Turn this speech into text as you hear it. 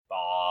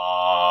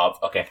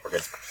okay, we're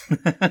good.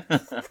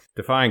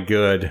 Define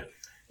good.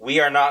 We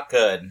are not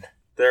good.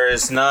 There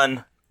is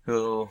none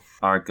who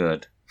are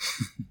good.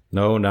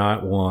 No,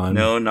 not one.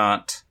 No,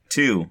 not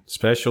two.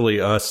 Especially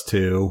us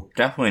two.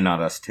 Definitely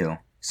not us two.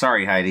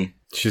 Sorry, Heidi.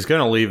 She's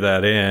going to leave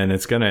that in.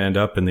 It's going to end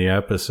up in the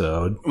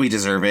episode. We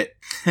deserve it.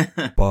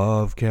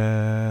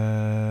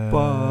 Bovcast.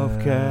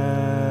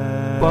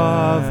 Bovcast.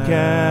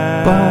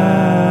 Bovcast.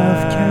 Bovcast.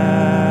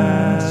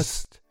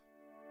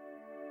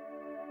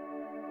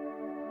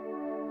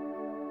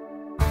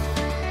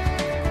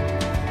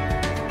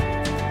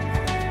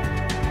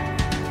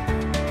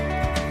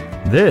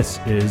 This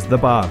is the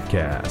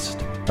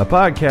Bovcast, a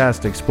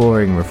podcast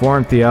exploring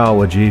Reformed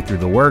theology through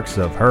the works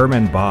of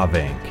Herman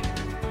Bavinck.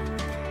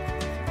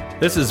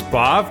 This is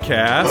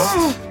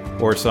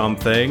Bovcast, or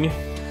something.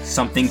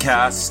 Something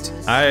cast.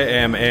 I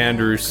am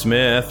Andrew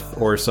Smith,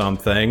 or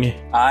something.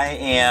 I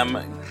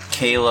am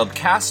Caleb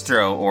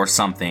Castro, or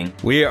something.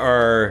 We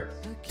are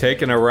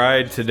taking a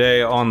ride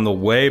today on the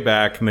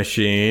Wayback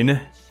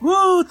Machine.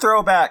 Woo,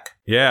 throwback.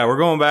 Yeah, we're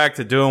going back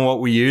to doing what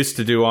we used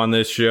to do on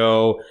this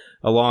show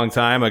a long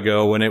time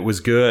ago when it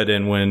was good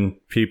and when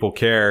people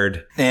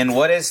cared. And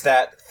what is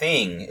that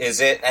thing?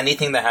 Is it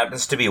anything that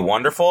happens to be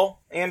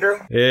wonderful, Andrew?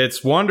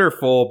 It's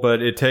wonderful,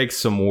 but it takes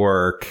some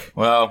work.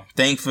 Well,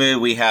 thankfully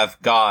we have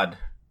God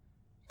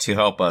to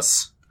help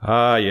us.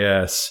 Ah,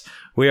 yes.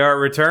 We are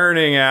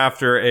returning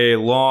after a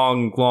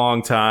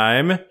long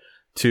time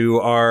to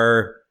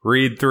our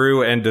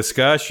read-through and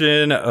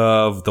discussion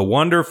of the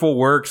wonderful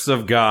works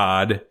of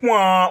God.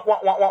 Wah, wah,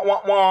 wah, wah,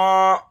 wah,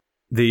 wah.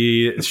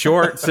 The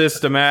short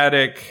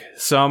systematic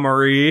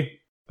summary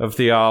of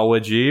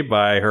theology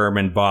by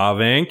Herman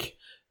Bavinck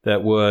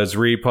that was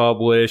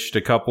republished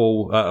a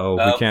couple.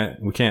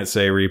 We can't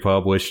say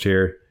republished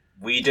here.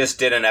 We just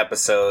did an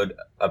episode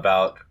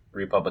about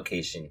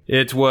republication.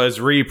 It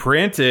was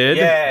reprinted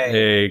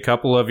a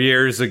couple of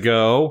years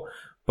ago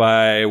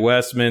by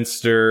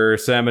Westminster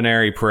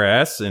Seminary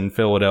Press in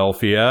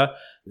Philadelphia.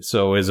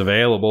 So is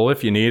available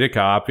if you need a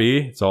copy.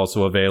 It's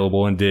also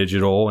available in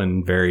digital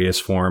in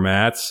various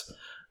formats.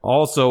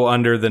 Also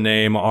under the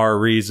name Our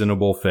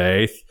Reasonable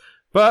Faith.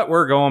 But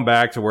we're going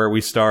back to where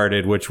we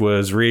started, which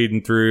was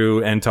reading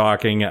through and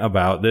talking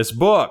about this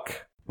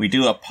book. We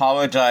do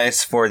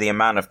apologize for the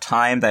amount of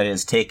time that it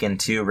has taken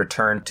to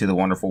return to the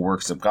wonderful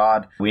works of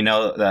God. We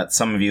know that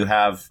some of you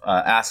have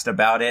asked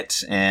about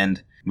it,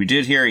 and we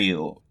did hear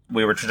you.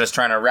 We were just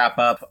trying to wrap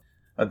up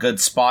a good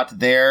spot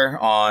there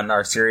on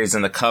our series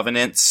in the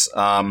Covenants,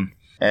 and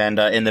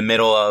in the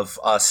middle of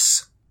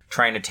us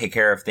trying to take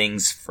care of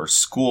things for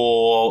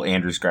school,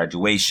 Andrew's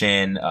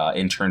graduation,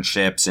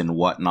 internships and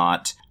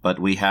whatnot. But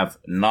we have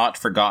not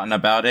forgotten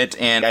about it.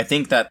 And I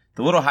think that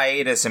the little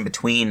hiatus in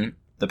between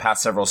the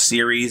past several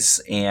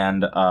series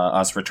and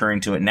us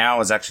returning to it now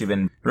has actually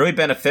been really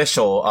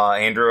beneficial.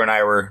 Andrew and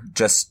I were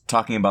just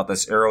talking about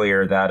this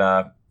earlier,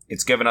 that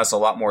it's given us a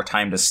lot more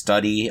time to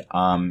study,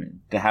 to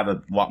have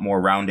a lot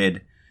more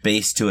rounded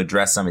base to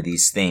address some of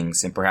these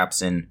things, and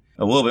perhaps in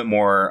a little bit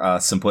more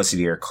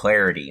simplicity or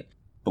clarity.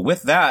 But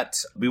with that,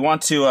 we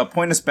want to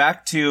point us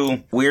back to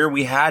where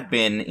we had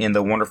been in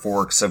the wonderful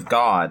works of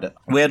God.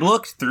 We had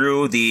looked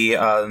through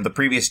the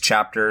previous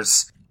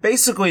chapters,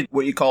 basically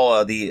what you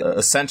call the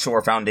essential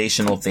or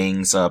foundational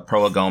things,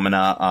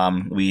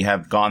 prolegomena. We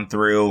have gone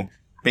through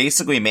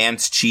basically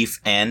man's chief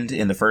end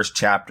in the first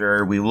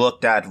chapter. We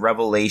looked at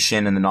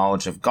revelation and the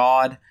knowledge of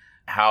God,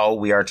 how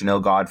we are to know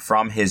God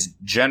from his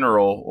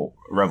general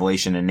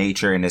revelation in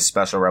nature and his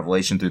special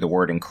revelation through the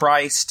word in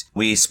Christ.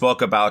 We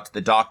spoke about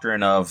the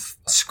doctrine of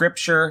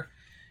Scripture,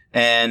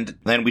 and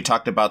then we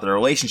talked about the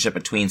relationship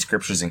between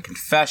Scriptures and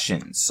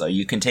confessions. So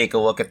you can take a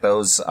look at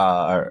those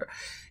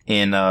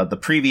in the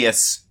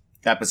previous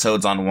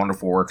episodes on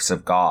wonderful works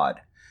of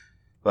God.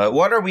 But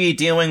what are we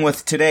dealing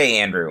with today,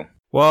 Andrew?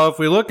 Well, if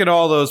we look at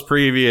all those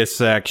previous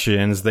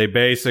sections, they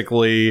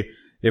basically,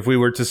 if we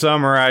were to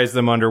summarize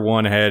them under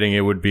one heading,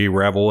 it would be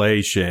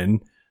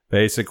revelation.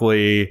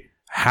 Basically,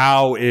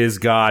 how is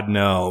God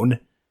known?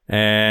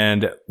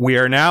 And we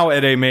are now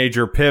at a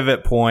major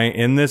pivot point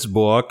in this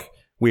book.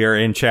 We are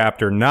in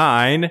chapter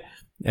 9,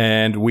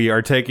 and we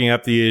are taking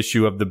up the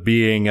issue of the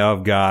being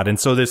of God. And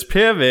so this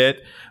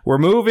pivot, we're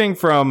moving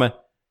from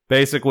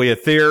basically a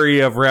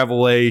theory of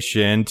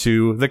revelation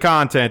to the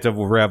content of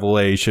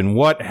revelation.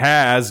 What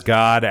has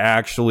God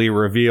actually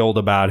revealed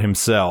about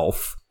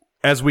himself?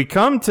 As we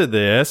come to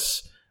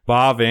this,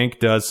 Bavinck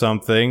does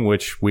something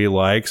which we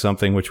like,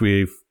 something which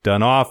we've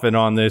done often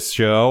on this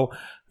show.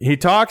 He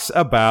talks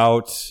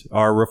about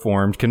our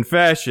Reformed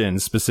confession.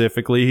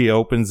 Specifically, he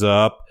opens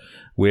up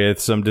with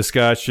some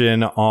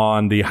discussion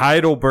on the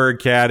Heidelberg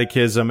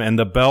Catechism and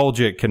the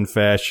Belgic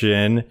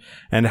Confession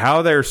and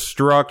how they're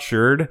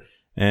structured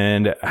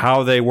and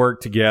how they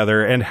work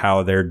together and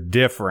how they're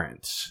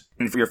different.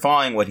 If you're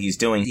following what he's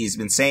doing, he's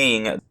been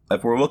saying,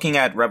 if we're looking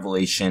at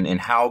revelation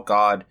and how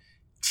God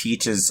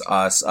teaches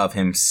us of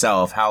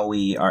himself, how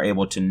we are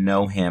able to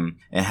know him,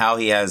 and how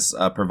he has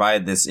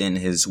provided this in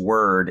his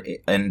word,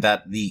 and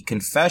that the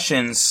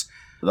confessions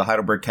the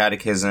Heidelberg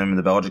Catechism,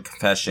 the Belgic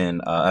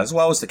Confession, as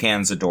well as the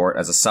Canons of Dort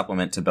as a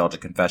supplement to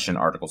Belgic Confession,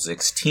 Article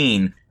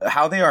 16,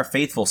 how they are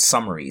faithful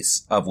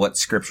summaries of what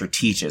Scripture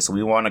teaches.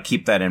 We want to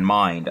keep that in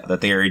mind,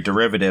 that they are a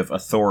derivative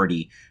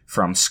authority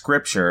from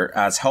Scripture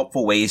as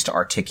helpful ways to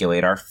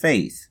articulate our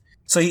faith.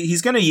 So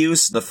he's going to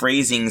use the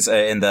phrasings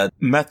and the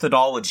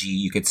methodology,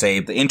 you could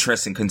say, the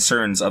interests and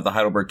concerns of the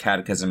Heidelberg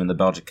Catechism and the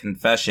Belgic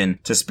Confession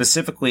to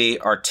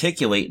specifically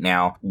articulate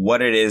now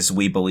what it is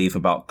we believe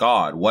about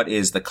God. What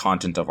is the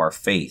content of our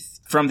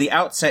faith? From the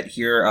outset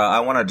here, I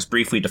want to just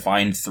briefly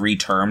define 3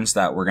 terms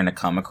that we're going to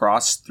come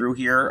across through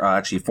here.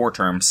 Actually, 4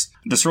 terms.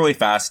 Just really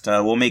fast,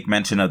 we'll make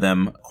mention of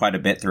them quite a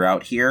bit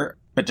throughout here.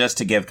 But just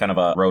to give kind of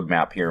a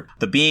roadmap here,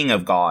 the being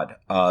of God.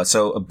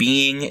 So a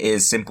being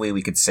is simply,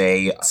 we could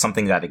say,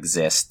 something that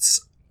exists.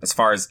 As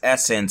far as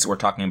essence, we're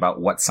talking about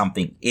what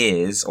something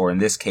is, or in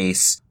this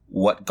case,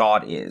 what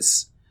God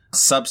is.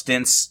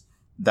 Substance,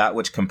 that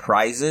which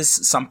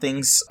comprises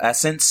something's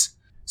essence.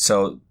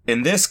 So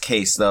in this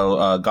case,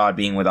 though, God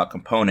being without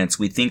components,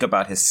 we think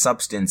about his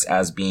substance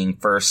as being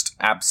first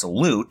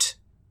absolute.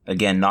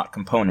 Again, not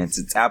components.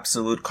 It's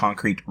absolute,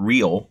 concrete,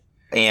 real.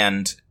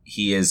 And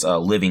he is a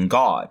living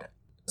God.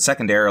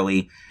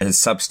 Secondarily,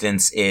 his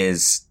substance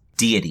is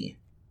deity,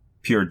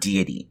 pure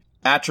deity.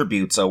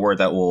 Attributes, a word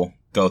that we'll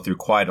go through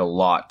quite a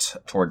lot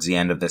towards the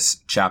end of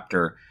this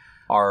chapter,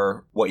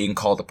 are what you can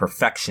call the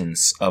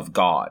perfections of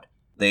God.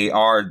 They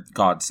are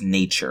God's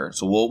nature.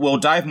 So we'll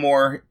dive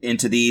more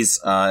into these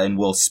and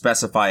we'll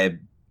specify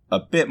a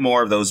bit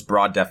more of those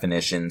broad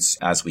definitions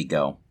as we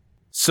go.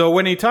 So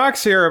when he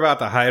talks here about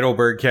the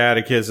Heidelberg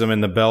Catechism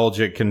and the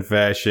Belgic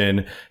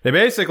Confession, they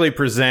basically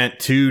present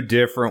 2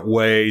 different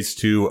ways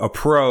to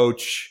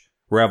approach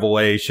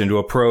revelation, to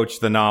approach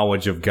the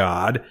knowledge of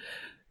God.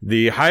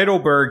 The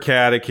Heidelberg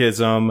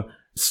Catechism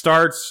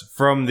starts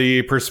from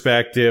the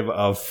perspective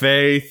of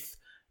faith,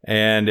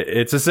 and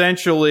it's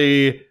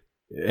essentially,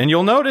 and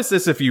you'll notice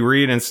this if you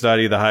read and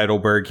study the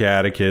Heidelberg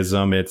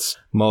Catechism, it's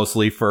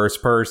mostly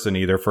first person,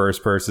 either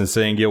first person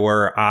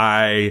singular,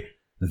 I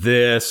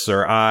this,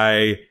 or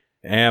I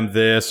am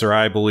this, or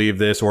I believe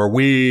this, or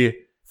we,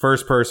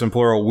 first person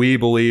plural, we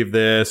believe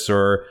this,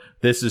 or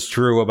this is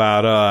true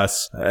about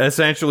us.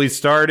 Essentially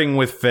starting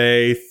with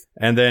faith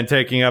and then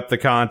taking up the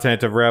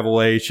content of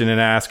revelation and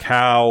ask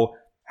how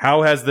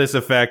has this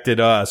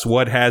affected us?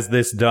 What has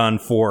this done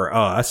for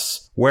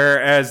us?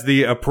 Whereas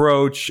the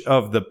approach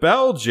of the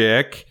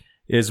Belgic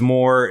is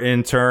more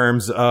in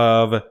terms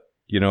of,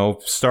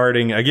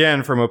 starting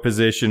again from a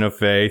position of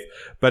faith,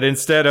 but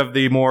instead of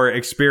the more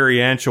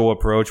experiential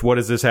approach, what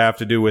does this have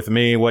to do with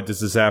me? What does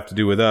this have to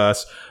do with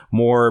us?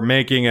 More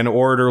making an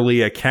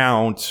orderly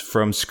account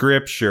from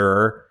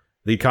Scripture,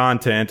 the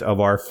content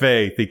of our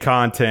faith, the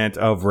content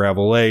of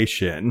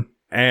revelation.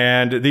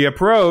 And the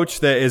approach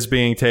that is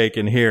being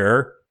taken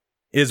here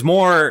is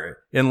more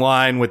in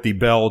line with the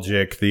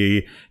Belgic,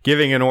 the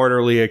giving an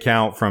orderly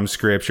account from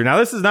Scripture. Now,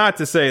 this is not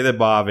to say that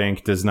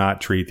Bavinck does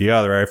not treat the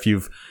other. If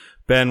you've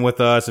been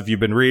with us, if you've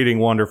been reading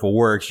Wonderful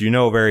Works, you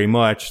know very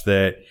much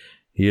that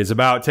he is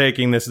about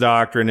taking this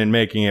doctrine and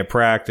making it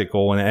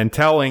practical and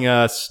telling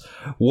us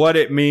what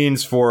it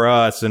means for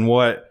us and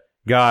what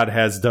God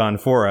has done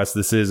for us.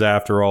 This is,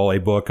 after all, a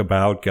book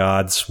about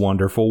God's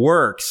wonderful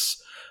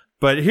works.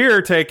 But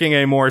here, taking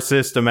a more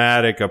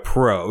systematic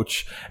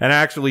approach and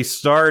actually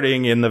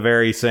starting in the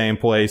very same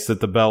place that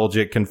the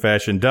Belgic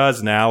Confession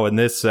does now in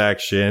this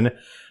section,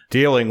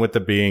 dealing with the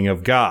being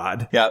of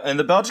God. Yeah, in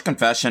the Belgic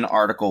Confession,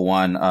 Article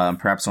 1,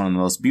 perhaps one of the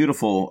most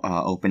beautiful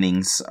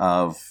openings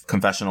of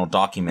confessional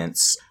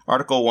documents.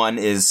 Article 1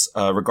 is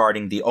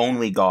regarding the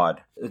only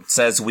God. It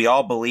says, "We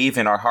all believe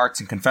in our hearts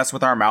and confess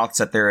with our mouths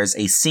that there is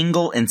a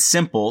single and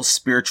simple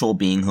spiritual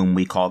being whom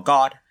we call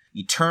God,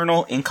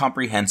 eternal,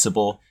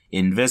 incomprehensible,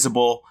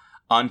 invisible,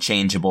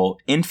 unchangeable,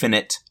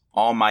 infinite,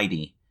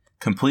 almighty,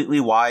 completely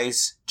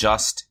wise,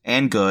 just,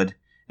 and good,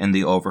 and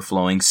the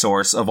overflowing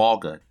source of all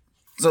good."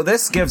 So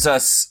this gives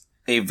us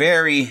a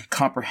very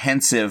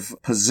comprehensive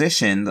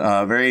position,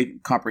 a very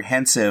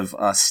comprehensive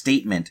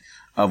statement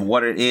of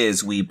what it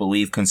is we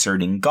believe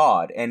concerning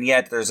God. And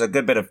yet there's a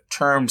good bit of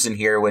terms in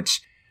here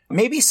which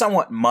may be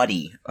somewhat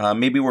muddy.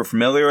 Maybe we're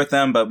familiar with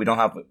them, but we don't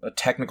have a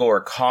technical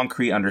or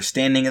concrete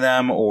understanding of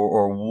them,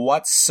 or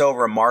what's so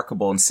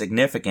remarkable and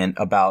significant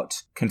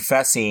about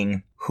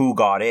confessing who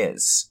God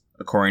is,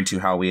 according to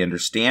how we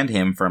understand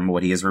him from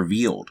what he has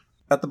revealed.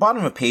 At the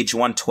bottom of page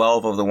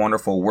 112 of the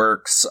Wonderful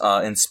Works,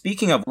 and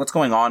speaking of what's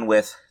going on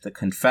with the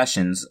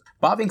confessions,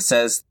 Bavinck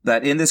says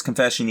that in this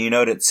confession, you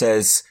note it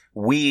says,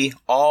 "We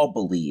all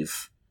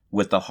believe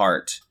with the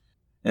heart."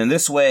 In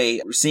this way,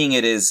 we're seeing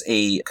it as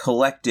a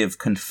collective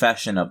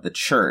confession of the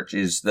church,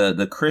 is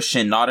the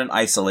Christian not in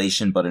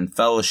isolation but in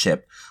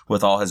fellowship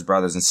with all his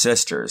brothers and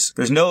sisters.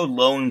 There's no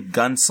lone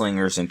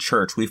gunslingers in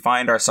church. We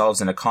find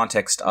ourselves in a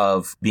context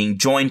of being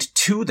joined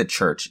to the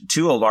church,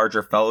 to a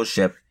larger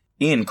fellowship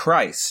in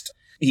Christ.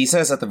 He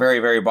says at the very,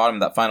 very bottom of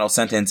that final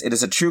sentence, "It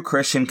is a true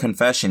Christian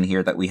confession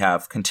here that we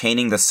have,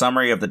 containing the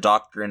summary of the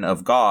doctrine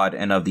of God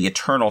and of the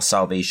eternal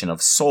salvation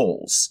of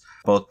souls,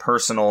 both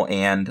personal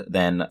and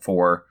then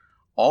for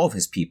all of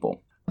his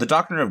people. The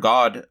doctrine of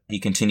God, he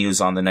continues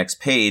on the next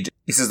page.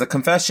 He says the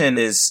confession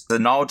is the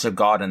knowledge of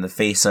God in the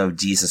face of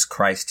Jesus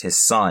Christ, his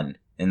son,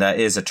 and that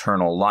is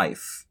eternal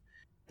life.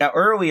 Now,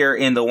 earlier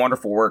in the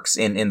Wonderful Works,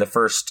 in the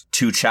first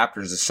 2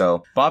 chapters or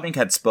so, Bavinck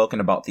had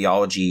spoken about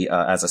theology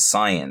as a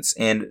science.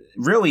 And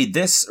really,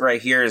 this right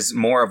here is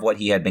more of what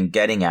he had been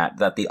getting at,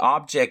 that the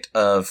object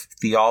of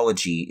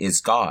theology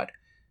is God.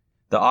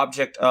 The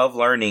object of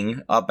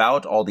learning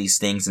about all these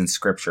things in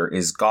Scripture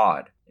is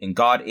God. And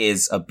God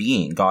is a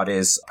being. God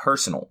is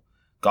personal.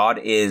 God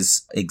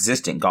is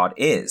existent. God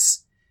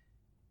is.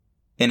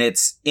 And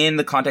it's in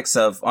the context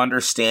of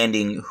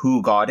understanding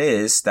who God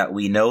is that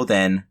we know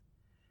then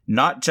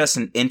not just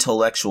an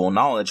intellectual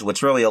knowledge,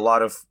 which really a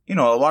lot of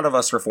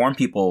us Reformed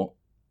people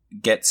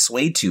get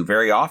swayed to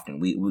very often.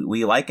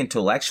 We like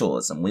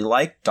intellectualism. We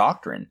like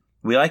doctrine.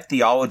 We like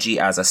theology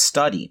as a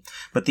study.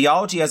 But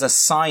theology as a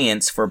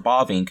science for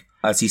Bavinck,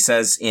 as he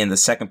says in the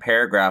second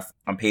paragraph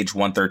on page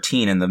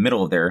 113 in the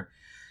middle there,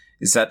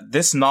 is that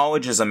this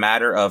knowledge is a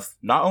matter of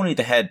not only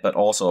the head, but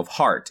also of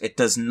heart. It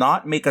does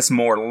not make us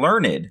more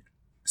learned.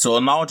 So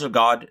a knowledge of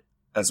God,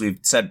 as we've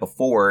said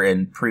before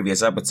in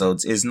previous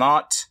episodes, is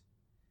not,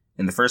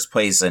 in the first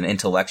place, an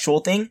intellectual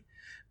thing,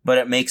 but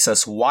it makes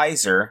us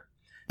wiser,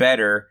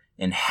 better,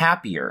 and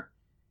happier.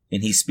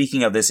 And he's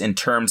speaking of this in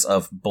terms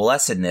of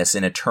blessedness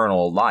and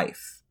eternal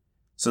life.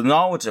 So the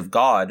knowledge of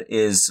God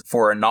is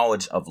for a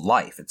knowledge of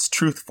life. It's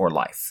truth for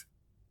life.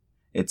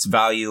 Its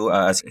value,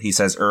 as he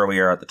says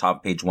earlier at the top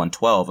of page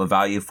 112, a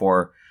value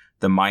for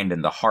the mind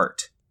and the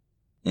heart.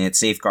 And it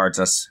safeguards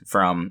us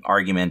from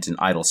argument and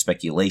idle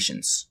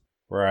speculations.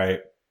 Right.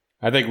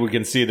 I think we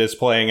can see this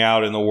playing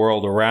out in the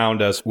world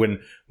around us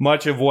when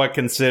much of what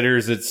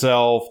considers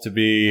itself to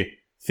be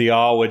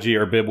theology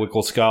or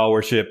biblical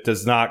scholarship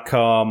does not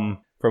come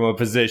from a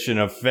position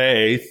of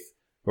faith,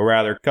 but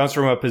rather comes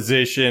from a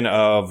position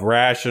of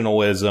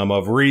rationalism,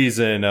 of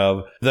reason,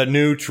 of the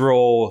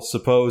neutral,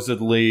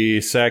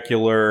 supposedly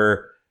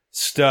secular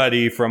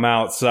study from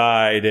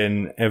outside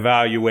and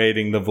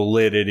evaluating the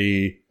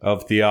validity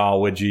of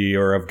theology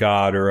or of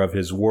God or of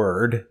his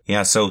word.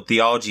 Yeah, so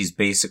theology is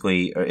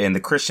basically, in the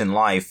Christian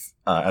life,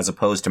 as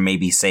opposed to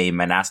maybe, say,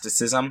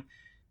 monasticism,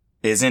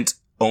 isn't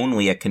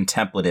only a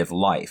contemplative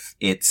life.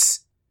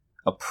 It's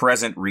a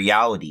present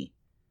reality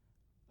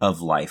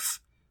of life.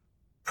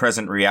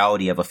 Present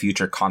reality of a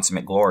future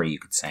consummate glory, you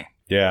could say.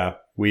 Yeah,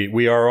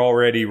 we are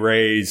already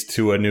raised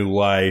to a new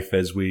life,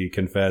 as we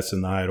confess in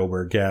the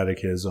Heidelberg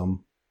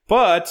Catechism.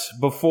 But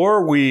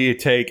before we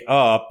take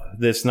up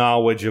this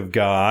knowledge of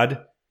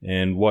God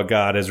and what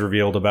God has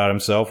revealed about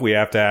himself, we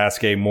have to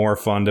ask a more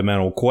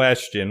fundamental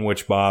question,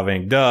 which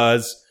Bavinck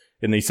does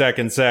in the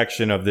second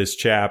section of this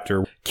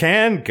chapter.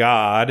 Can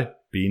God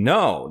be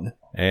known?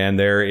 And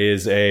there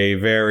is a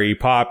very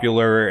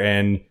popular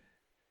and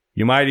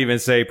you might even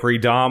say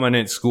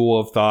predominant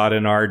school of thought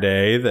in our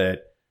day that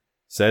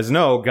says,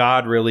 no,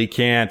 God really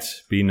can't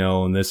be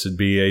known. This would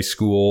be a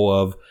school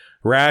of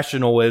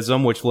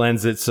rationalism, which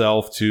lends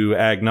itself to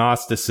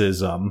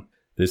agnosticism.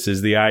 This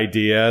is the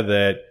idea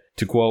that,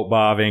 to quote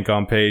Bavinck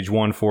on page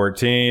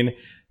 114,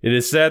 it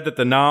is said that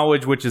the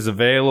knowledge which is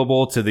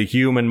available to the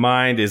human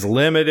mind is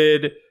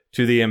limited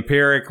to the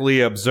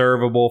empirically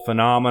observable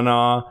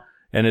phenomena,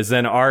 and is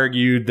then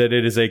argued that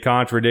it is a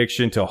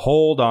contradiction to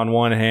hold on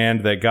one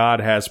hand that God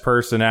has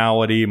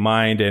personality,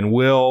 mind, and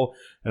will,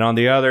 and on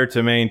the other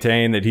to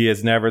maintain that he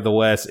is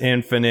nevertheless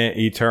infinite,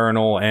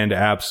 eternal, and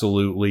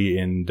absolutely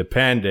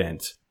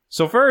independent.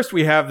 So first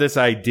we have this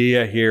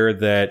idea here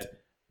that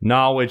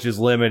knowledge is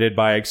limited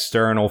by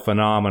external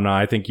phenomena.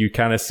 I think you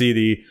kind of see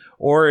the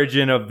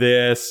origin of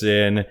this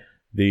in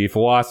the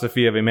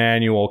philosophy of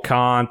Immanuel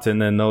Kant and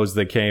then those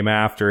that came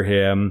after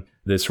him,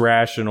 this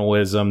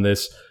rationalism,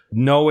 this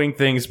knowing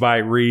things by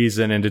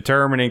reason and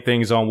determining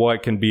things on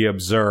what can be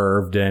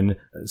observed, and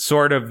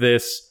sort of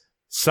this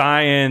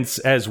science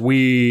as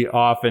we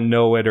often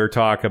know it or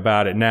talk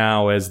about it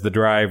now as the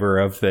driver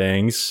of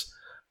things.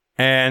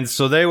 And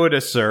so they would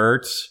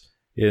assert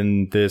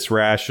in this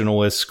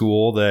rationalist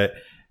school that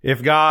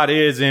if God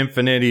is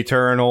infinite,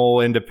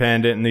 eternal,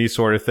 independent, and these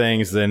sort of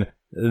things,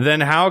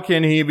 then how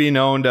can he be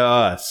known to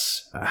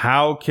us?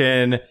 How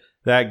can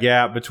that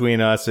gap between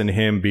us and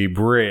him be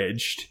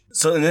bridged?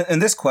 So in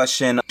this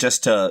question,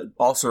 just to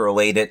also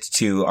relate it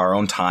to our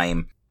own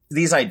time,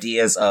 these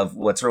ideas of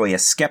what's really a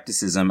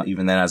skepticism,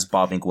 even then as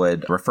Bavinck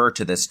would refer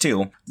to this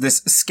too, this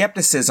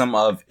skepticism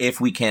of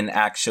if we can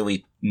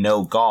actually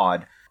know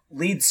God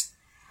leads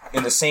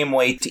in the same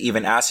way to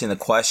even asking the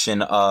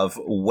question of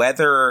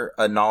whether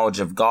a knowledge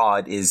of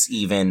God is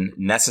even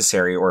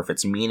necessary or if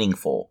it's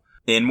meaningful.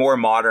 In more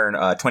modern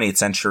 20th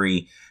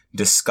century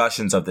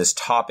discussions of this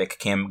topic,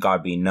 can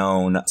God be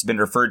known? It's been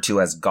referred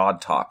to as God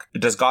talk.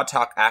 Does God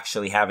talk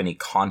actually have any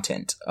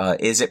content?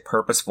 Is it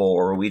purposeful,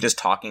 or are we just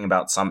talking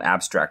about some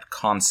abstract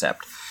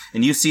concept?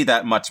 And you see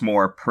that much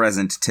more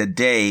present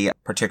today,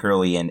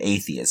 particularly in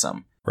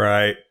atheism.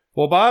 Right.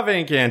 Well,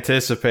 Bavinck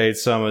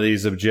anticipates some of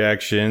these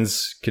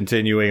objections,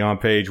 continuing on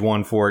page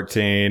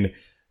 114,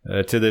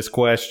 to this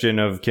question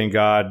of can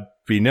God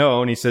be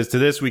known. He says, to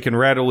this we can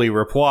readily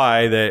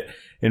reply that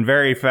in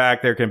very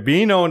fact there can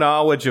be no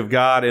knowledge of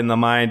God in the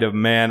mind of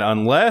man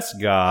unless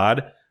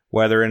God,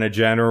 whether in a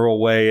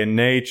general way in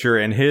nature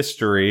and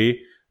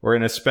history, or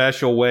in a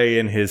special way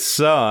in his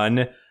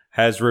Son,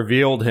 has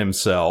revealed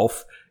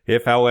himself.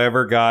 If,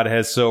 however, God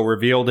has so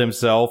revealed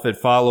himself, it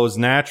follows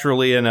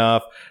naturally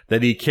enough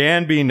that he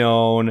can be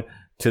known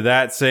to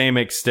that same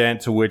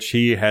extent to which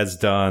he has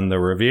done the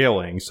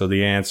revealing. So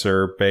the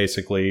answer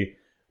basically,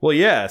 well,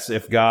 yes,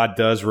 if God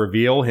does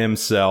reveal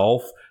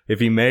himself, if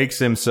he makes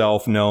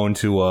himself known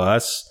to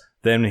us,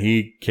 then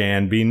he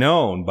can be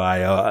known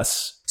by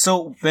us.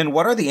 So then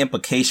what are the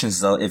implications,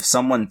 though, if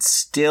someone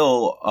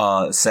still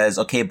says,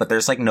 okay, but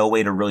there's like no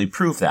way to really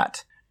prove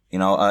that? You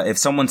know, if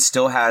someone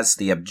still has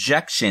the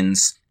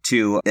objections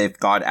to if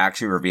God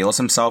actually reveals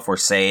himself, or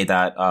say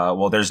that,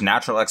 well, there's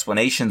natural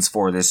explanations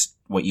for this,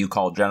 what you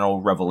call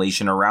general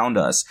revelation around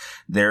us.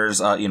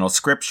 There's,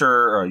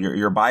 scripture, or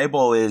your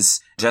Bible is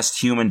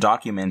just human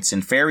documents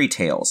and fairy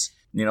tales.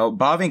 You know,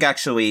 Bavinck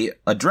actually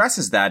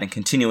addresses that, and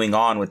continuing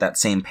on with that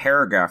same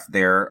paragraph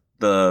there,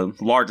 the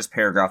largest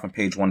paragraph on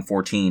page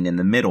 114 in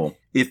the middle.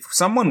 If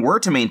someone were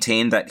to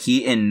maintain that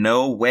he in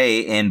no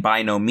way and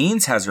by no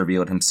means has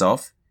revealed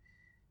himself,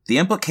 the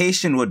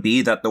implication would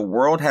be that the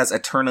world has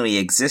eternally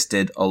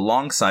existed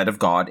alongside of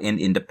God and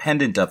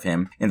independent of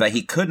him, and that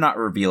he could not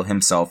reveal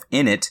himself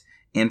in it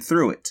and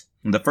through it.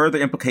 And the further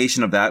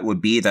implication of that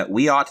would be that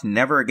we ought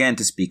never again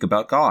to speak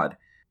about God.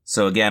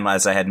 So again,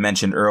 as I had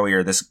mentioned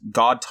earlier, this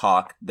God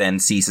talk then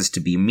ceases to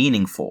be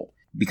meaningful,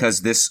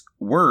 because this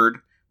word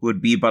would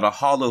be but a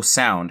hollow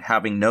sound,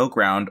 having no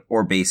ground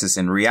or basis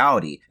in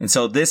reality. And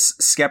so this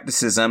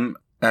skepticism,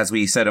 as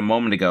we said a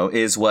moment ago,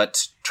 is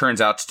what turns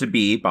out to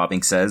be,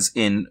 Bavinck says,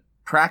 in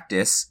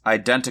practice,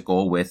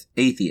 identical with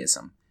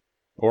atheism.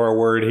 Or a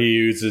word he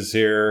uses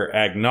here,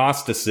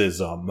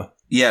 agnosticism.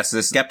 Yes,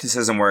 the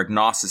skepticism or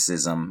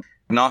agnosticism.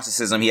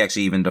 Agnosticism, he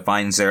actually even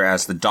defines there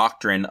as the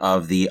doctrine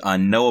of the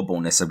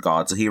unknowableness of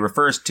God. So he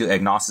refers to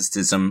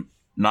agnosticism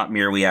not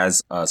merely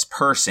as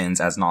persons,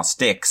 as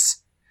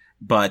Gnostics,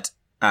 but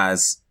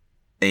as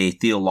a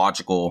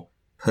theological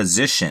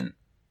position.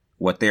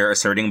 What they're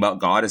asserting about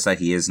God is that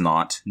he is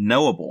not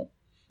knowable.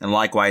 And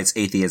likewise,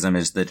 atheism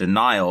is the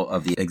denial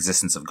of the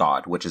existence of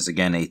God, which is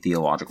again a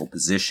theological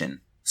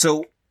position.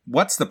 So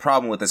what's the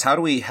problem with this?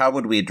 How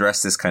would we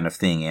address this kind of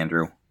thing,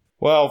 Andrew?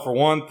 Well, for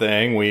one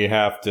thing, we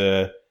have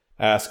to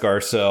ask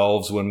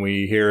ourselves when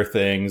we hear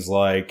things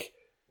like,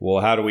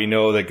 well, how do we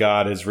know that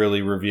God has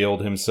really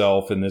revealed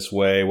himself in this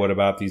way? What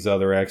about these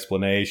other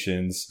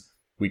explanations?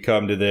 We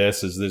come to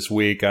this as this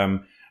week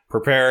I'm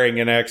preparing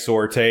an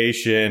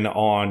exhortation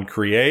on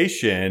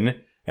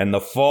creation and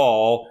the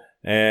fall,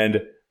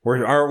 and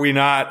aren't we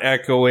not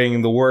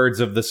echoing the words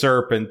of the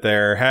serpent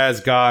there? Has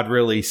God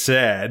really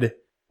said?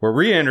 We're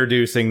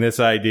reintroducing this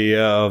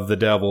idea of the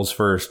devil's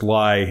first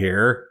lie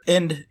here.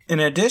 And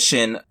in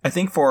addition, I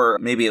think for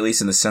maybe at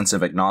least in the sense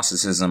of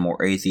agnosticism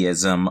or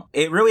atheism,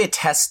 it really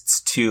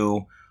attests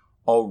to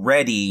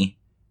already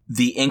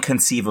the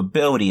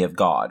inconceivability of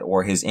God,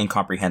 or his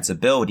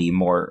incomprehensibility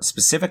more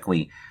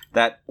specifically,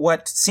 that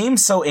what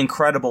seems so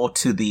incredible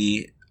to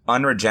the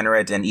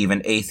unregenerate and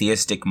even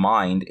atheistic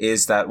mind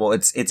is that, well,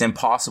 it's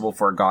impossible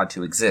for God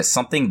to exist.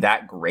 Something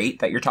that great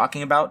that you're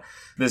talking about,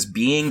 this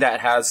being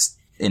that has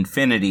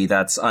infinity,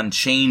 that's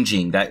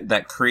unchanging,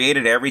 that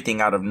created everything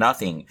out of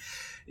nothing,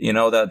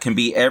 that can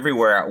be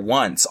everywhere at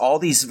once. All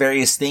these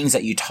various things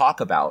that you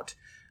talk about,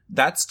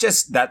 that's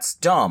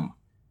dumb.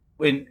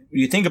 When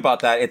you think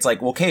about that, it's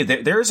like, okay,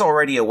 there's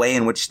already a way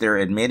in which they're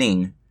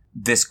admitting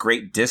this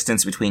great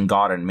distance between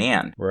God and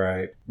man.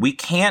 Right. We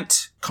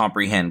can't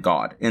comprehend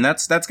God. And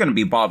that's going to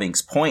be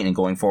Bavinck's point in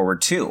going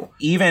forward too.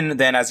 Even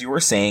then, as you were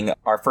saying,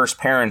 our first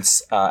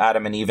parents,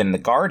 Adam and Eve in the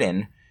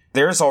garden,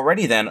 there's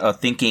already then a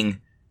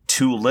thinking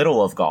too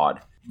little of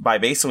God by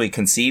basically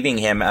conceiving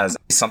him as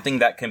something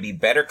that can be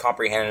better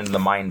comprehended in the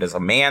mind as a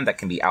man, that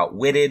can be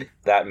outwitted,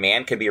 that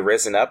man can be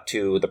risen up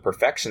to the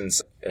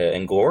perfections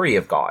and glory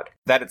of God.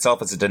 That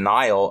itself is a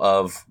denial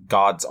of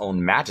God's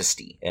own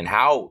majesty and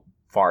how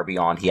far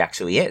beyond he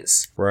actually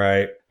is.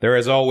 Right. There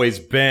has always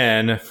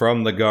been,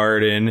 from the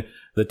garden,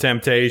 the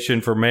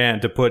temptation for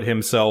man to put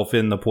himself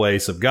in the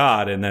place of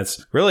God. And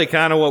that's really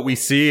kind of what we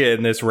see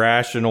in this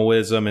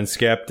rationalism and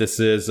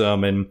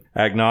skepticism and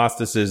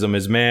agnosticism,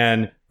 is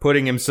man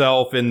putting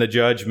himself in the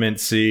judgment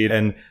seat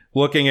and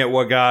looking at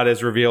what God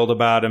has revealed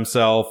about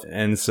himself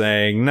and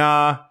saying,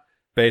 nah,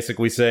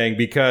 basically saying,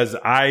 because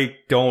I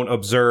don't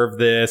observe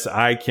this,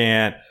 I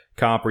can't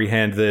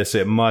comprehend this,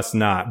 it must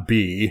not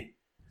be.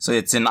 So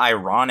it's an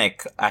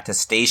ironic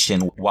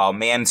attestation. While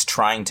man's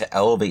trying to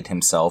elevate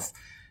himself,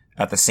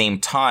 at the same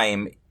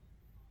time,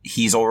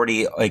 he's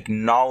already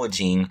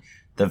acknowledging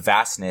the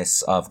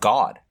vastness of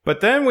God.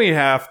 But then we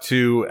have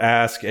to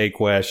ask a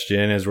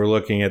question as we're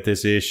looking at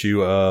this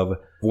issue of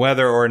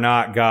whether or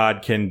not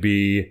God can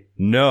be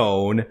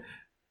known.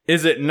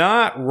 Is it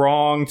not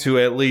wrong to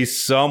at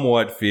least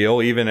somewhat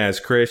feel, even as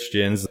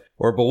Christians,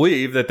 or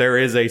believe that there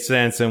is a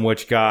sense in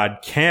which God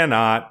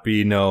cannot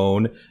be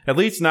known, at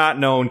least not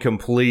known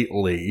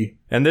completely.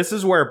 And this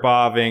is where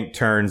Bavinck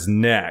turns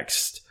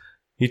next.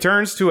 He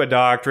turns to a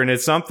doctrine.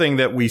 It's something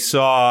that we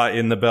saw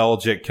in the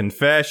Belgic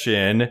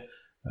Confession,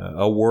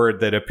 a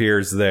word that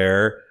appears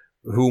there,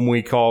 whom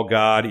we call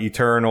God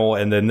eternal,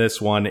 and then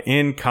this one,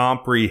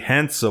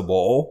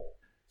 incomprehensible.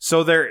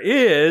 So there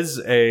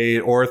is a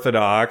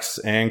Orthodox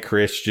and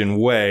Christian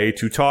way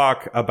to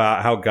talk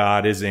about how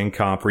God is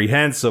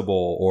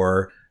incomprehensible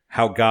or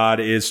how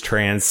God is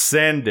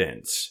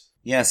transcendent.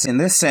 Yes, in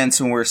this sense,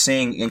 when we're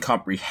saying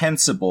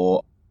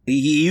incomprehensible,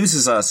 he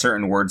uses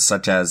certain words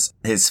such as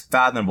his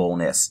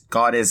fathomableness.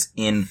 God is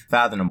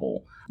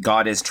unfathomable.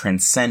 God is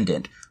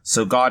transcendent.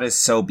 So God is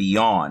so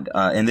beyond.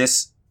 And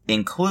this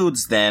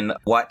includes then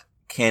what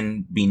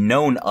can be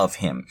known of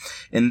him.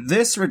 In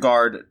this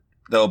regard,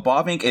 though,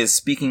 Bavinck is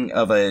speaking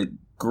of a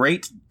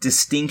great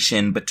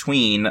distinction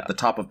between the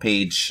top of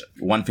page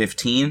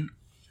 115,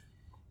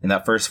 in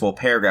that first full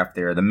paragraph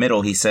there, the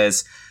middle, he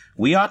says,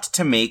 we ought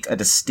to make a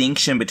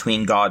distinction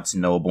between God's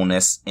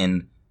knowableness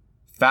and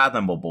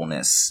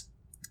fathomableness,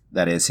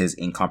 that is, his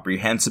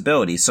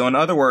incomprehensibility. So in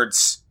other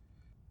words,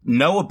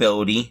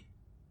 knowability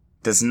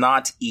does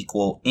not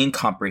equal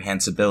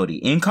incomprehensibility.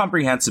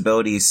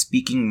 Incomprehensibility is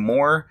speaking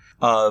more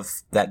of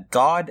that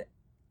God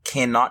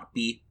cannot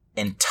be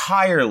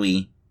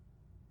entirely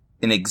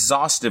and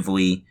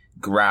exhaustively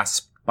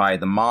grasped by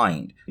the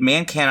mind.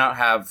 Man cannot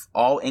have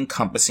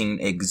all-encompassing,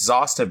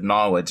 exhaustive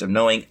knowledge of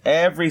knowing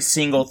every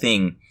single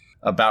thing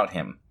about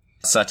him,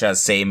 such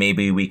as, say,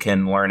 maybe we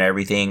can learn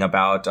everything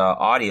about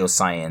audio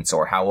science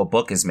or how a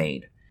book is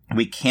made.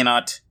 We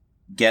cannot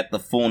get the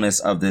fullness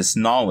of this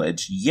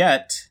knowledge,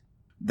 yet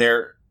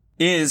there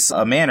is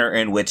a manner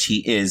in which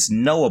he is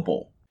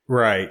knowable.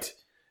 Right.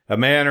 A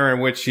manner in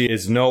which he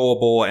is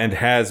knowable and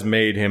has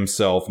made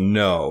himself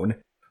known.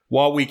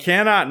 While we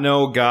cannot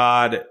know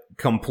God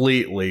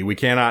completely, we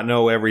cannot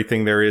know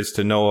everything there is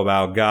to know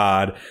about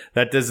God,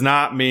 that does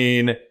not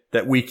mean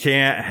that we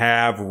can't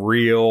have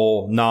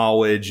real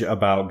knowledge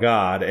about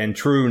God and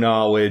true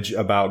knowledge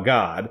about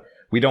God.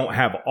 We don't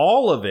have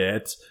all of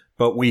it,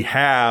 but we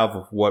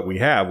have what we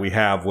have. We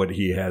have what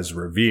he has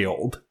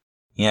revealed.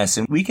 Yes,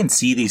 and we can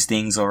see these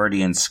things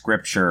already in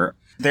Scripture.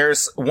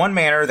 There's one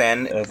manner,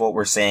 then, of what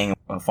we're saying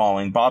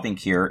following Bavinck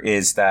here,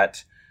 is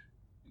that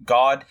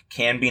God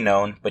can be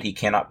known, but he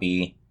cannot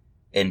be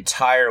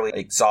entirely,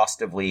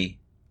 exhaustively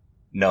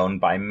known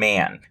by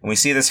man. And we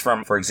see this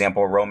from, for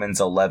example, Romans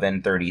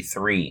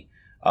 11:33.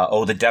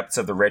 Oh, the depths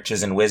of the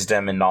riches and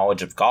wisdom and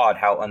knowledge of God,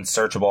 how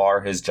unsearchable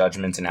are his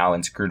judgments and how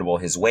inscrutable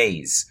his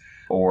ways.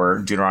 Or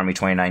Deuteronomy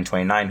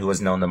 29:29, who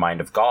has known the mind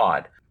of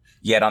God.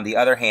 Yet, on the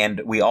other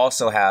hand, we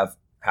also have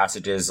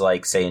passages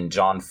like, say, in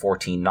John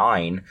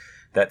 14:9,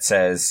 that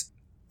says,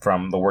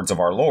 from the words of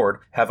our Lord,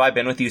 have I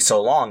been with you so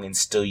long, and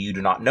still you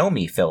do not know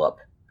me, Philip?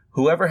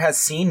 Whoever has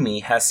seen me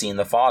has seen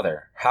the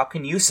Father. How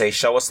can you say,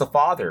 show us the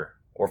Father?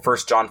 Or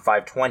 1 John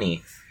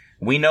 5:20,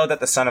 we know that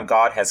the Son of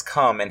God has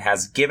come and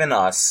has given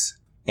us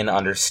an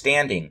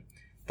understanding,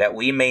 that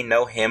we may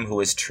know him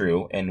who is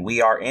true, and we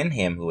are in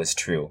him who is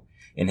true,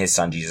 in his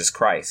Son Jesus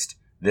Christ.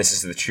 This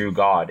is the true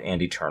God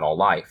and eternal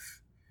life.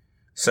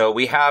 So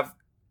we have,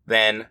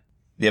 then,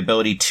 the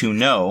ability to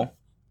know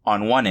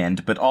on one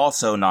end, but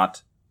also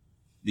not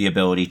the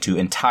ability to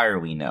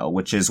entirely know,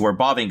 which is where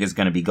Bavinck is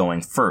going to be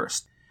going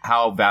first.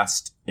 How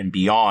vast and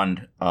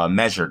beyond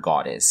measure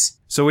God is.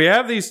 So we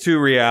have these two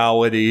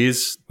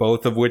realities,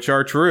 both of which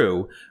are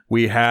true.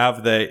 We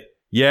have that,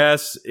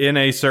 yes, in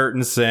a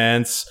certain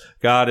sense,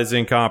 God is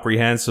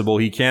incomprehensible.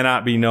 He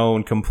cannot be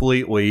known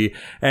completely,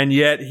 and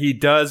yet he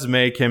does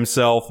make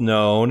himself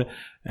known.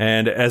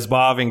 And as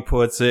Bavinck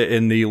puts it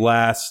in the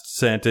last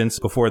sentence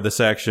before the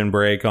section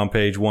break on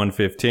page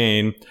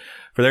 115,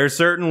 for there is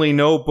certainly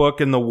no book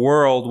in the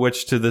world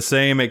which to the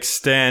same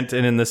extent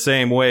and in the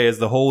same way as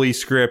the Holy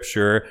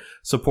Scripture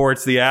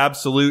supports the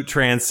absolute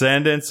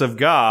transcendence of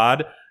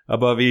God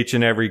above each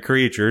and every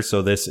creature,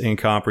 so this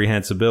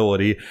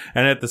incomprehensibility,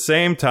 and at the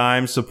same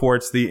time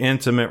supports the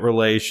intimate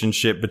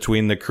relationship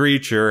between the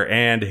creature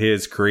and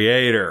his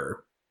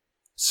creator.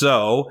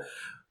 So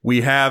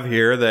we have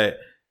here that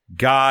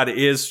God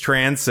is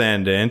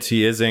transcendent,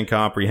 he is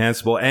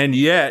incomprehensible, and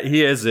yet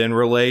he is in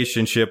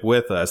relationship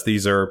with us.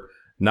 These are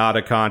not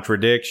a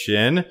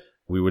contradiction.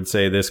 We would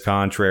say this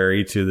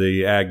contrary to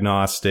the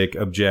agnostic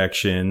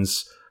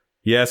objections.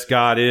 Yes,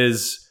 God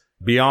is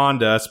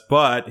beyond us,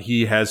 but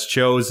he has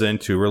chosen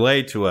to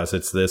relate to us.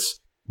 It's this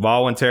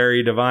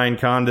voluntary divine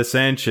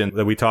condescension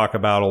that we talk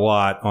about a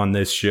lot on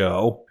this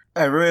show.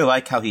 I really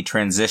like how he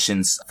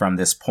transitions from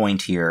this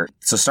point here.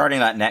 So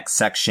starting that next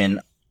section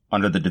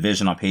under the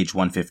division on page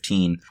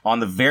 115, on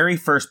the very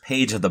first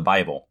page of the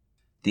Bible,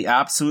 the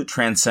absolute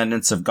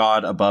transcendence of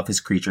God above his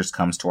creatures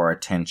comes to our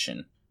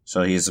attention.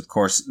 So he is, of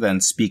course,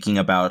 then speaking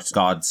about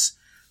God's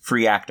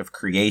free act of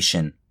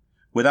creation.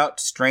 Without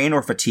strain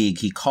or fatigue,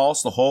 he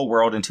calls the whole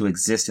world into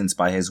existence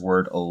by his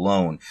word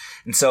alone.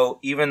 And so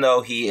even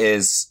though he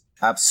is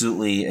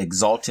absolutely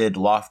exalted,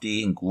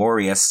 lofty, and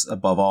glorious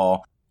above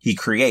all, he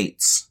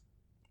creates.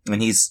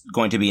 and he's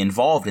going to be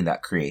involved in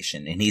that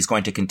creation, and he's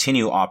going to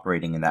continue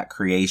operating in that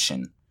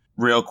creation.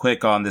 Real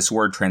quick on this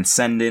word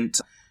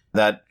transcendent,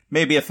 that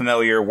may be a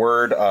familiar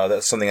word.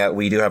 That's something that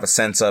we do have a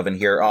sense of and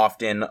hear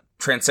often.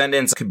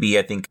 Transcendence could be,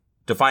 I think,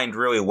 defined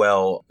really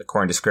well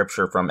according to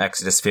scripture from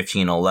Exodus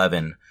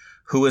 15:11.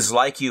 Who is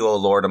like you, O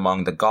Lord,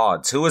 among the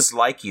gods? Who is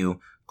like you,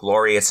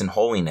 glorious in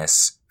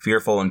holiness,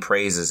 fearful in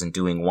praises and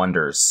doing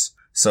wonders?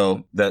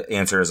 So the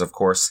answer is, of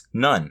course,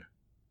 none.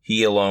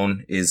 He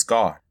alone is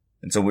God.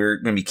 And so we're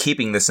going to be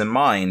keeping this in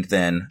mind,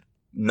 then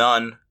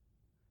none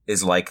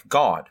is like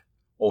God,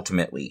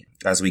 ultimately,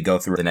 as we go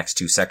through the next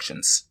two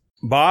sections.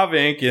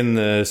 Bavinck, in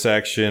the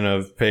section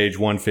of page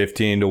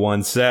 115 to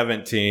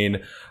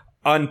 117,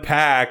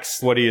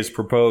 unpacks what he has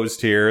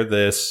proposed here,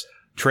 this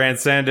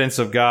transcendence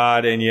of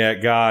God and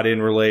yet God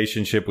in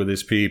relationship with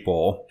his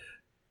people.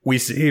 We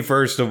see,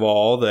 first of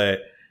all, that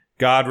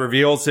God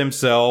reveals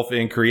himself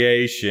in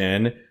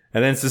creation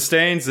and then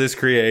sustains this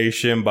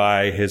creation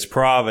by his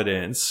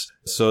providence.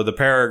 So the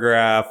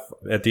paragraph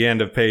at the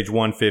end of page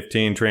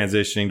 115,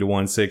 transitioning to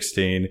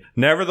 116,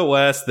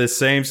 nevertheless, this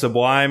same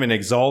sublime and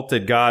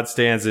exalted God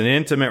stands in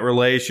intimate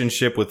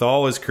relationship with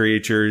all his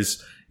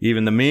creatures,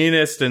 even the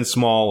meanest and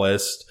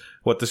smallest.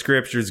 What the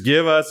scriptures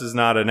give us is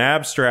not an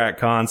abstract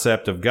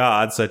concept of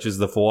God, such as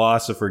the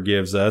philosopher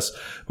gives us,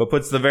 but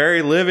puts the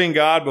very living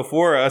God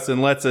before us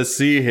and lets us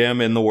see him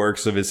in the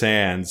works of his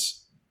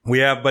hands. We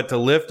have but to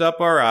lift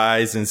up our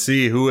eyes and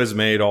see who has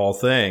made all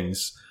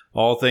things.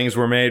 All things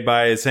were made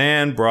by his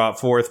hand, brought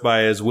forth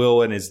by his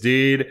will and his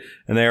deed,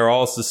 and they are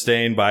all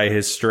sustained by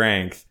his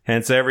strength.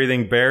 Hence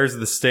everything bears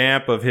the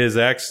stamp of his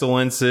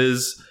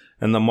excellences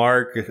and the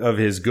mark of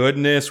his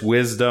goodness,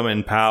 wisdom,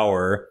 and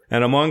power.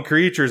 And among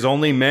creatures,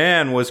 only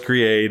man was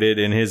created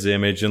in his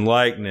image and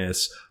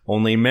likeness.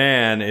 Only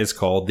man is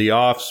called the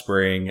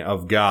offspring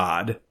of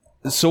God.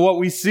 So what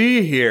we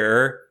see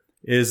here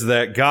is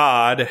that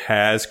God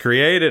has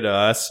created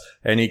us,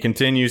 and he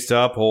continues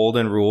to uphold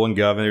and rule and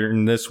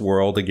govern this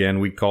world. Again,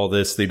 we call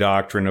this the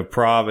doctrine of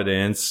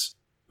providence.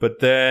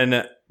 But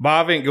then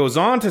Bavinck goes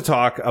on to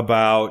talk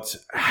about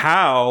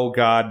how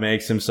God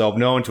makes himself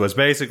known to us.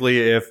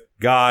 Basically, if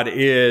God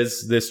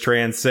is this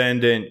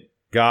transcendent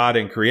God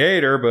and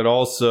creator, but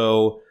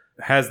also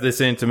has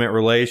this intimate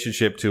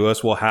relationship to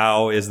us, well,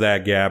 how is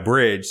that gap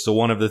bridged? So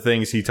one of the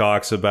things he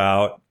talks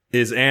about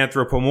is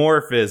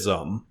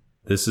anthropomorphism.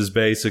 This is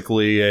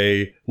basically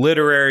a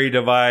literary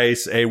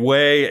device, a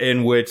way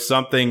in which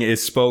something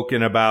is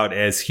spoken about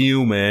as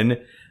human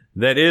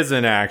that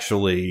isn't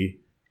actually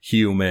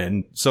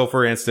human. So,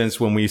 for instance,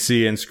 when we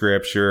see in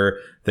scripture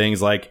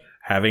things like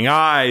having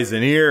eyes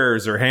and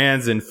ears or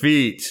hands and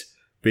feet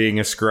being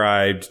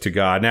ascribed to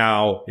God.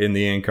 Now, in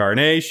the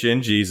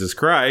incarnation, Jesus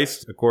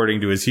Christ,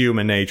 according to his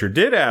human nature,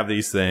 did have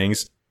these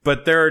things.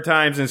 But there are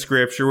times in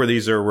scripture where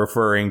these are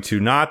referring to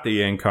not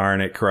the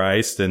incarnate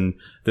Christ, and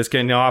this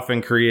can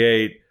often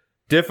create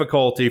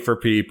difficulty for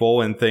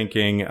people in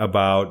thinking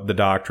about the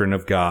doctrine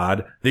of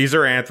God. These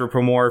are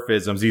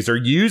anthropomorphisms. These are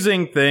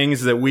using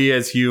things that we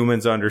as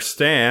humans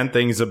understand,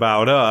 things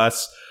about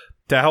us,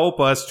 to help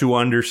us to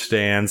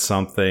understand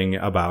something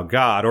about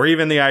God, or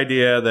even the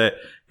idea that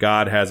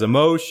God has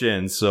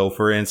emotions. So,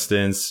 for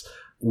instance,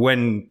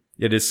 when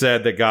it is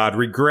said that God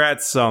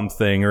regrets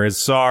something or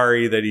is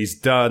sorry that he's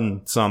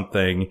done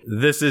something,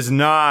 this is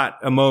not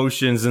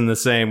emotions in the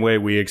same way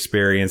we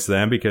experience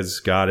them,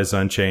 because God is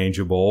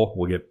unchangeable.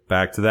 We'll get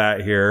back to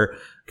that here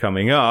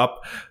coming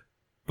up.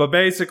 But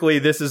basically,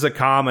 this is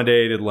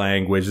accommodated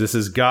language. This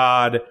is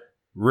God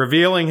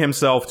revealing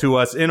himself to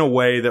us in a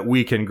way that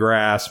we can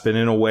grasp and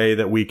in a way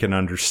that we can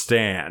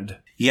understand.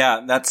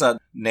 Yeah, that's a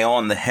nail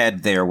on the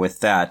head there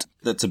with that.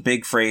 That's a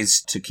big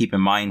phrase to keep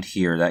in mind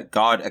here, that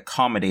God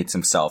accommodates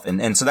himself.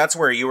 And so that's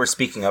where you were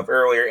speaking of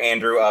earlier,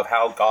 Andrew, of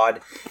how God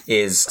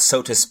is,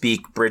 so to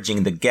speak,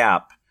 bridging the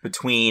gap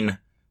between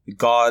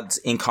God's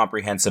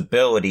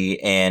incomprehensibility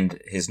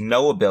and his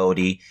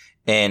knowability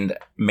and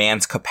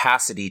man's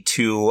capacity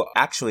to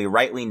actually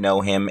rightly know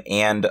him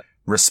and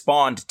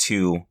respond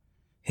to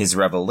his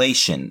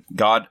revelation.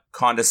 God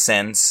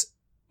condescends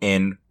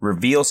and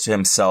reveals to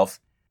himself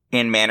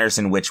in manners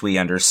in which we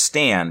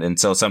understand. And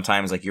so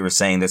sometimes, like you were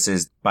saying, this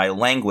is by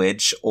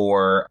language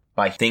or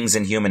by things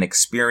in human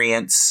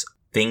experience,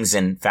 things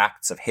in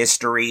facts of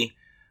history.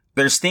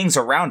 There's things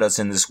around us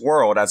in this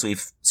world, as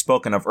we've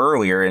spoken of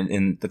earlier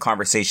in the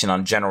conversation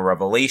on general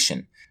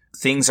revelation,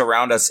 things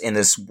around us in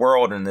this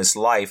world and this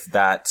life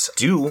that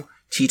do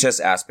teach us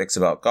aspects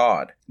about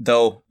God.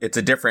 Though it's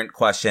a different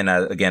question,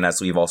 again,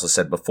 as we've also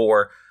said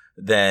before,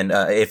 than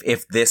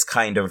if this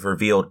kind of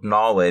revealed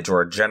knowledge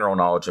or general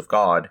knowledge of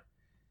God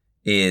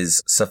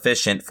is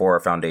sufficient for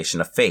a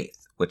foundation of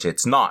faith, which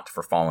it's not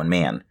for fallen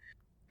man.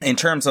 In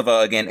terms of,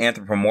 again,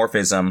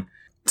 anthropomorphism,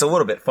 it's a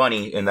little bit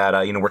funny in that,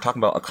 we're talking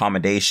about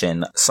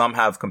accommodation. Some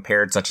have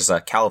compared, such as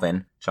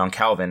Calvin, John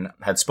Calvin,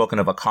 had spoken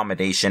of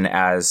accommodation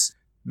as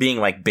being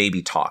like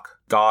baby talk.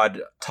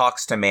 God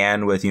talks to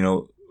man with,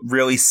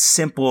 really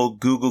simple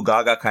goo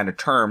gaga kind of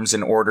terms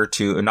in order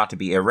to, not to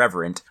be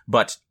irreverent,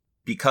 but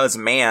because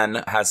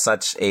man has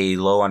such a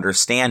low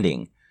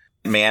understanding,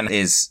 man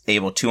is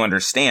able to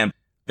understand.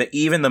 But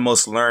even the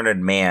most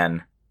learned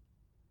man,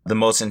 the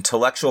most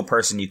intellectual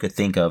person you could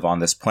think of on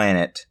this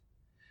planet,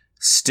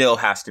 still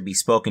has to be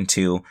spoken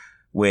to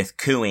with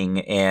cooing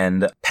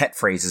and pet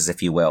phrases,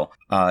 if you will,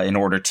 in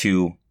order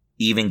to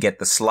even get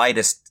the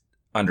slightest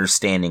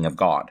understanding of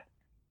God.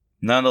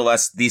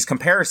 Nonetheless, these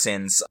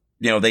comparisons,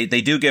 they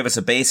do give us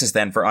a basis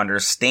then for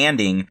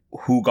understanding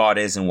who God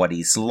is and what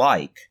he's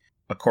like,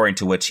 according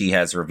to which he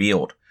has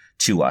revealed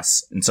to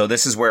us. And so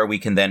this is where we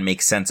can then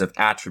make sense of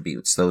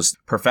attributes, those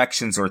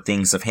perfections or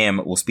things of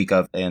him we'll speak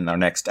of in our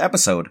next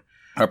episode,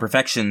 are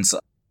perfections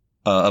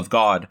of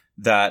God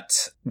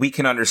that we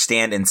can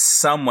understand in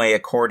some way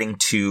according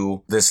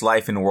to this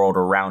life and world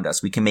around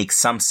us. We can make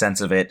some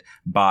sense of it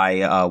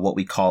by what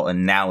we call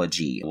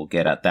analogy. We'll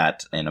get at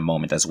that in a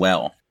moment as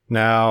well.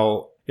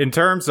 Now, in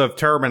terms of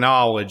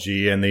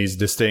terminology and these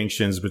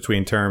distinctions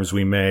between terms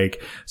we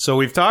make, so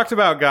we've talked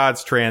about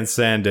God's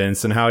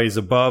transcendence and how he's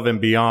above and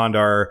beyond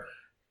our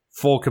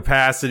full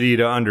capacity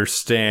to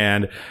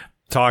understand,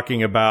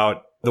 talking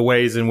about the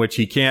ways in which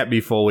he can't be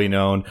fully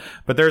known.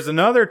 But there's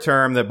another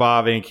term that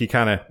Bavinck, he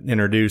kind of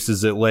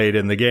introduces it late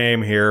in the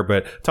game here,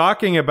 but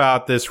talking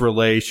about this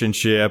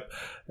relationship,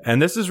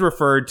 and this is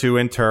referred to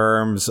in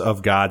terms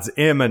of God's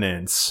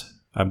immanence.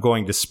 I'm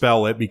going to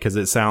spell it because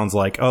it sounds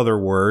like other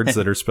words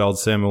that are spelled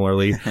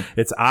similarly.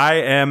 It's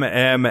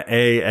IMMANENCE.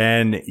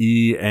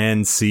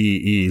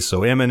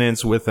 So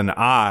immanence with an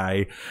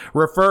I,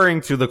 referring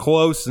to the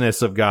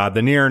closeness of God,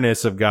 the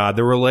nearness of God,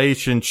 the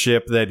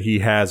relationship that he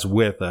has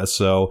with us.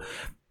 So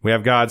we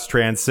have God's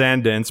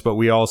transcendence, but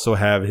we also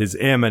have his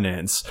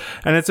immanence.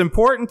 And it's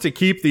important to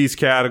keep these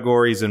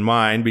categories in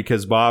mind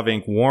because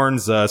Bavinck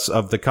warns us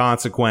of the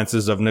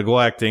consequences of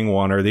neglecting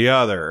one or the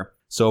other.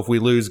 So if we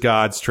lose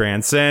God's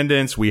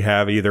transcendence, we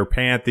have either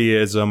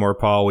pantheism or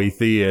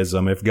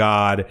polytheism. If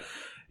God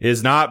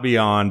is not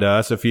beyond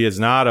us, if he is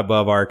not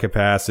above our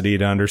capacity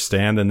to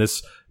understand, then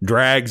this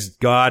drags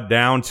God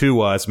down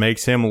to us,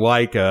 makes him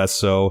like us.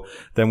 So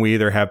then we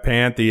either have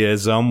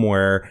pantheism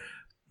where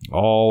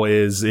all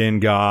is in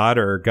God,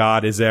 or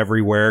God is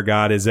everywhere,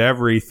 God is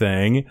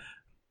everything,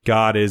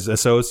 God is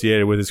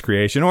associated with his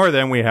creation, or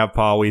then we have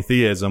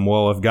polytheism.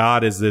 Well, if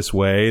God is this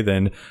way,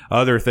 then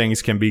other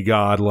things can be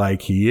God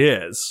like he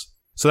is.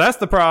 So that's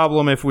the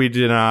problem if we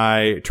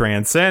deny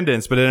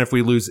transcendence. But then if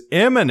we lose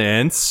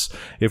immanence,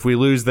 if we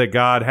lose that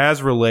God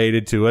has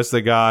related to us,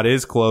 that God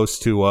is close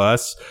to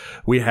us,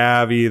 we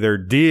have either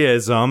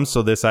deism,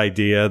 so this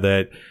idea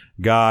that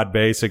God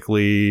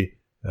basically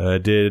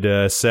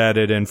did set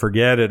it and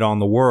forget it on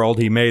the world.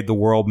 He made the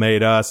world,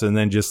 made us, and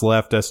then just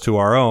left us to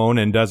our own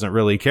and doesn't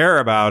really care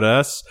about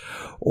us.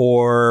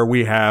 Or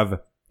we have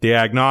the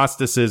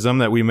agnosticism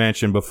that we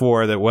mentioned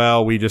before, that,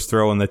 well, we just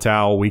throw in the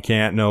towel, we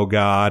can't know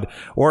God.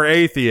 Or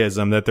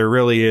atheism, that there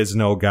really is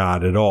no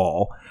God at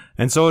all.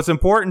 And so it's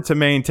important to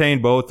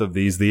maintain both of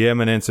these, the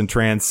immanence and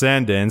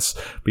transcendence,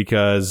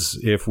 because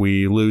if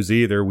we lose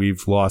either,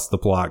 we've lost the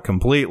plot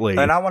completely.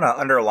 And I want to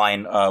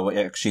underline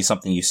actually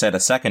something you said a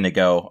second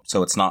ago,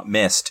 so it's not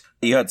missed.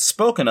 You had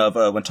spoken of,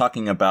 when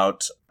talking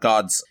about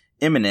God's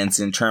immanence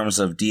in terms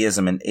of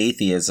deism and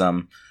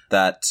atheism,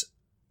 that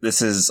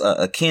this is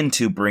akin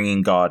to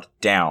bringing God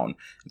down.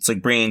 It's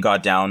like bringing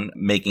God down,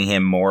 making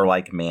him more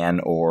like man,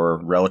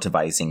 or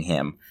relativizing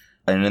him.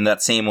 And in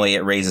that same way,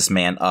 it raises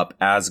man up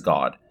as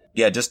God.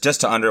 Yeah,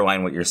 just to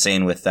underline what you're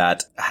saying with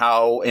that,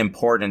 how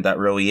important that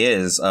really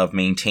is of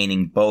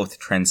maintaining both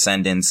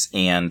transcendence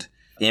and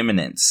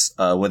immanence.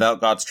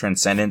 Without God's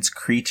transcendence,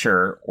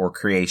 creature or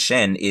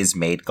creation is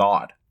made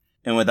God.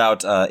 And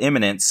without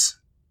immanence,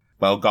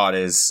 well, God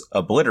is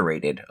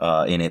obliterated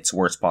in its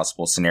worst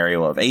possible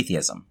scenario of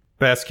atheism.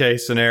 Best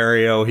case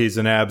scenario, he's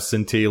an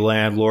absentee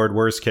landlord.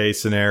 Worst case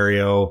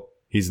scenario,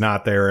 he's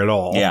not there at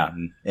all. Yeah,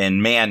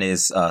 and man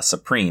is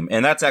supreme.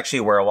 And that's actually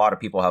where a lot of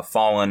people have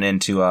fallen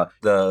into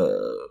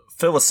the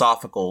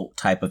philosophical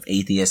type of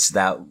atheists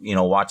that,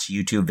 watch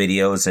YouTube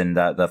videos, and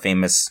the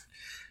famous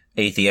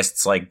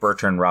atheists like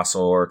Bertrand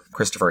Russell or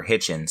Christopher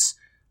Hitchens.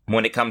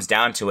 When it comes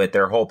down to it,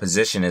 their whole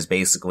position is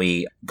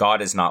basically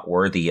God is not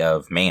worthy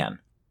of man.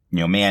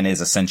 Man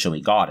is essentially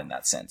God in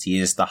that sense. He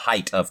is the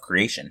height of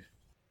creation.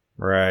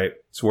 Right.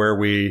 It's where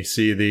we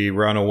see the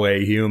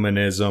runaway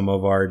humanism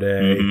of our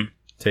day. Mm-hmm.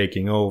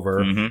 Taking over.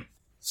 Mm-hmm.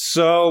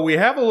 So we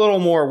have a little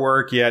more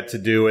work yet to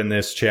do in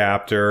this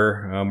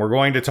chapter. We're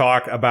going to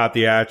talk about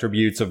the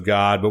attributes of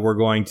God, but we're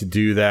going to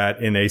do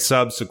that in a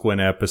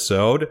subsequent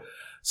episode.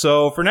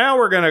 So for now,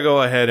 we're going to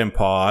go ahead and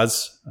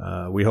pause.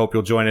 We hope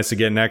you'll join us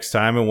again next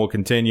time, and we'll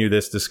continue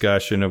this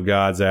discussion of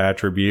God's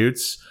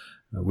attributes.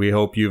 We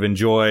hope you've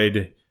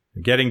enjoyed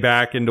getting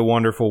back into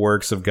wonderful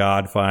works of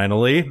God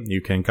finally.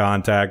 You can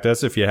contact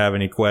us if you have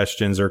any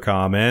questions or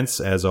comments,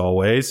 as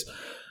always.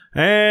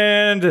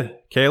 And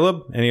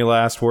Caleb, any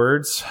last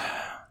words?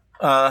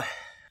 No,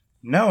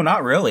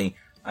 not really.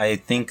 I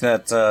think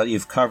that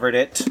you've covered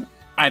it.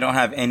 I don't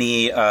have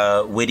any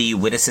witty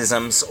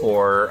witticisms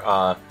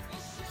or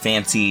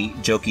fancy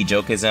jokey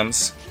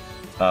jokeisms.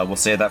 We'll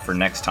save that for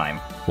next time.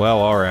 Well,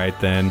 all right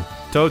then.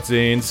 Totes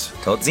zines.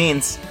 Totes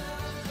zines.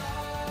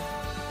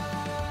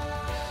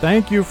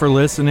 Thank you for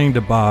listening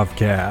to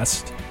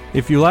Bovcast.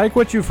 If you like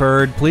what you've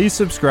heard, please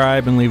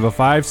subscribe and leave a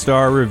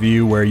 5-star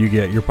review where you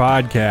get your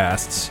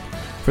podcasts.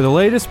 For the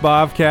latest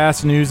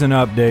Bovcast news and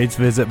updates,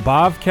 visit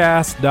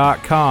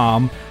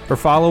bovcast.com or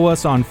follow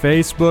us on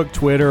Facebook,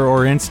 Twitter,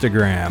 or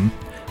Instagram.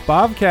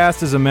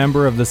 Bovcast is a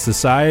member of the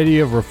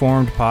Society of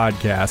Reformed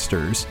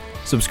Podcasters.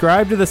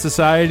 Subscribe to the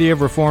Society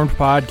of Reformed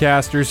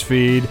Podcasters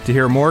feed to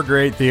hear more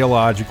great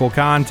theological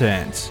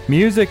content.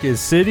 Music is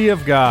City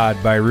of God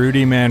by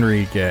Rudy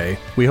Manrique.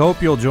 We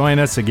hope you'll join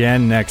us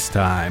again next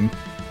time.